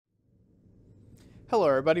Hello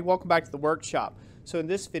everybody, welcome back to the workshop. So in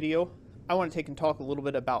this video, I want to take and talk a little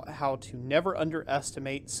bit about how to never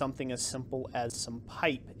underestimate something as simple as some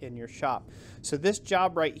pipe in your shop. So this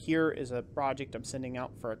job right here is a project I'm sending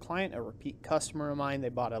out for a client, a repeat customer of mine. They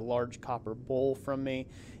bought a large copper bowl from me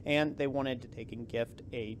and they wanted to take and gift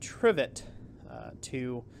a trivet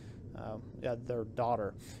to their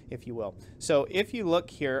daughter, if you will. So if you look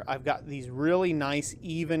here, I've got these really nice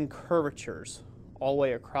even curvatures all the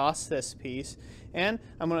way across this piece, and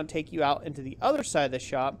I'm going to take you out into the other side of the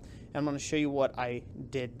shop and I'm going to show you what I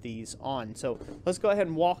did these on. So let's go ahead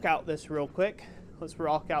and walk out this real quick. Let's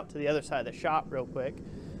walk out to the other side of the shop real quick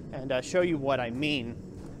and show you what I mean.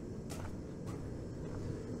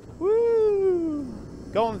 Woo!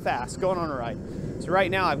 Going fast, going on a ride. So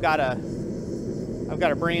right now I've got a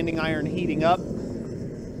branding iron heating up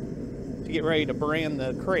to get ready to brand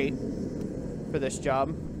the crate for this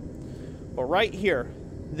job. But right here,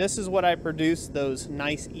 this is what I produced those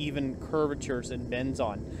nice even curvatures and bends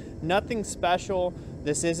on. Nothing special.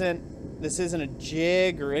 This isn't a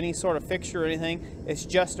jig or any sort of fixture or anything. It's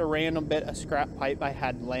just a random bit of scrap pipe I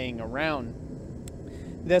had laying around.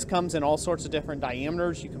 This comes in all sorts of different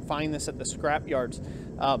diameters. You can find this at the scrap yards.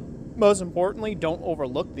 Most importantly, don't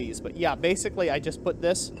overlook these. But yeah, basically I just put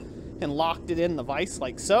this and locked it in the vise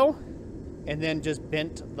like so, and then just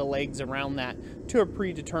bent the legs around that to a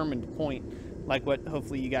predetermined point, like what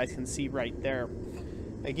hopefully you guys can see right there.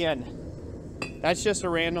 Again, that's just a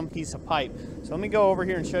random piece of pipe. So let me go over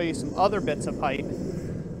here and show you some other bits of pipe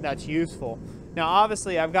that's useful. Now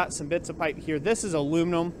obviously I've got some bits of pipe here. This is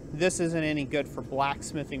aluminum. This isn't any good for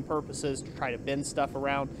blacksmithing purposes to try to bend stuff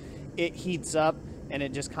around. It heats up and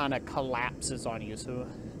it just kind of collapses on you, so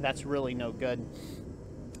that's really no good.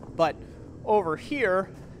 But over here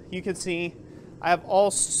you can see I have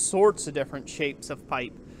all sorts of different shapes of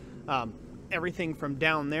pipe. Everything from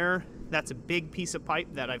down there, that's a big piece of pipe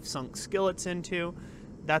that I've sunk skillets into.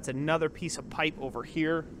 That's another piece of pipe over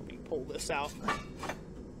here. Let me pull this out.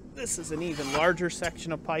 This is an even larger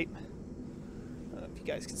section of pipe. I don't know if you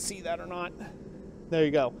guys can see that or not. There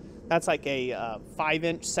you go. That's like a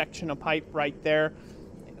 5-inch section of pipe right there.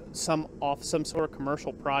 Off some sort of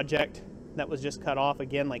commercial project that was just cut off,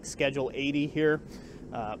 again, like Schedule 80 here.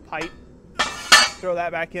 Pipe, throw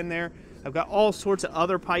that back in there. I've got all sorts of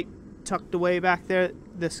other pipe tucked away back there.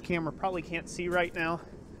 This camera probably can't see right now.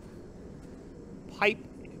 Pipe,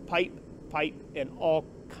 and all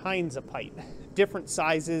kinds of pipe. Different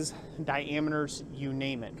sizes, diameters, you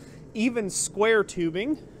name it. Even square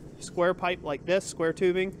tubing, square pipe like this, square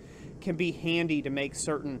tubing, can be handy to make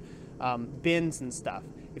certain bends and stuff.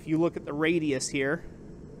 If you look at the radius here,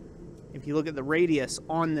 if you look at the radius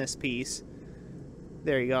on this piece,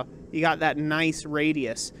 there you go. You got that nice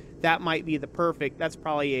radius. That might be the perfect, that's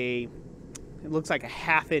probably it looks like a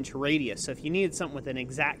 1/2-inch radius. So if you needed something with an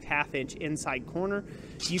exact 1/2-inch inside corner,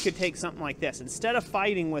 you could take something like this. Instead of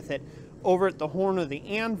fighting with it over at the horn of the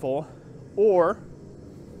anvil, or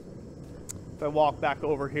if I walk back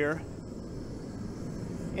over here,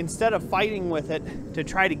 instead of fighting with it to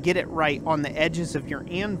try to get it right on the edges of your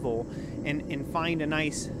anvil and find a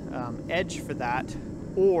nice edge for that,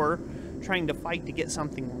 or trying to fight to get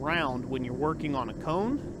something round when you're working on a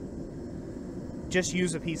cone, just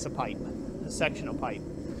use a piece of pipe, a section of pipe.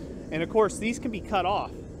 And of course, these can be cut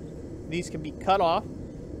off. These can be cut off,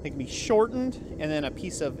 they can be shortened, and then a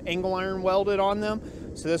piece of angle iron welded on them.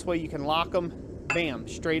 So this way you can lock them, bam,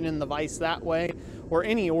 straight in the vise that way, or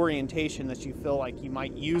any orientation that you feel like you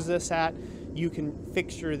might use this at. You can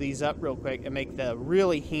fixture these up real quick and make the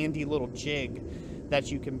really handy little jig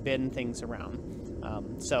that you can bend things around.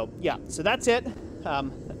 So yeah, so that's it.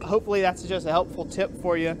 Hopefully that's just a helpful tip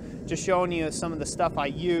for you. Just showing you some of the stuff I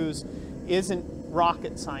use isn't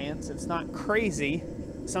rocket science. It's not crazy.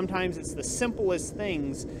 Sometimes it's the simplest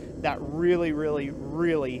things that really, really,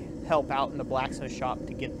 really help out in the blacksmith shop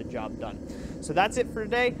to get the job done. So that's it for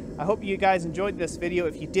today. I hope you guys enjoyed this video.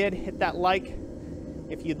 If you did, hit that like.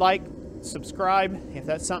 If you'd like, subscribe if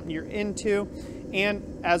that's something you're into.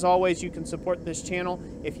 And as always, you can support this channel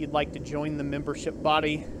if you'd like to join the membership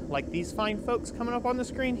body like these fine folks coming up on the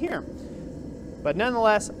screen here. But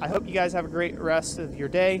nonetheless, I hope you guys have a great rest of your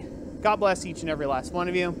day. God bless each and every last one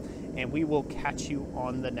of you, and we will catch you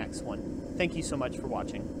on the next one. Thank you so much for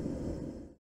watching.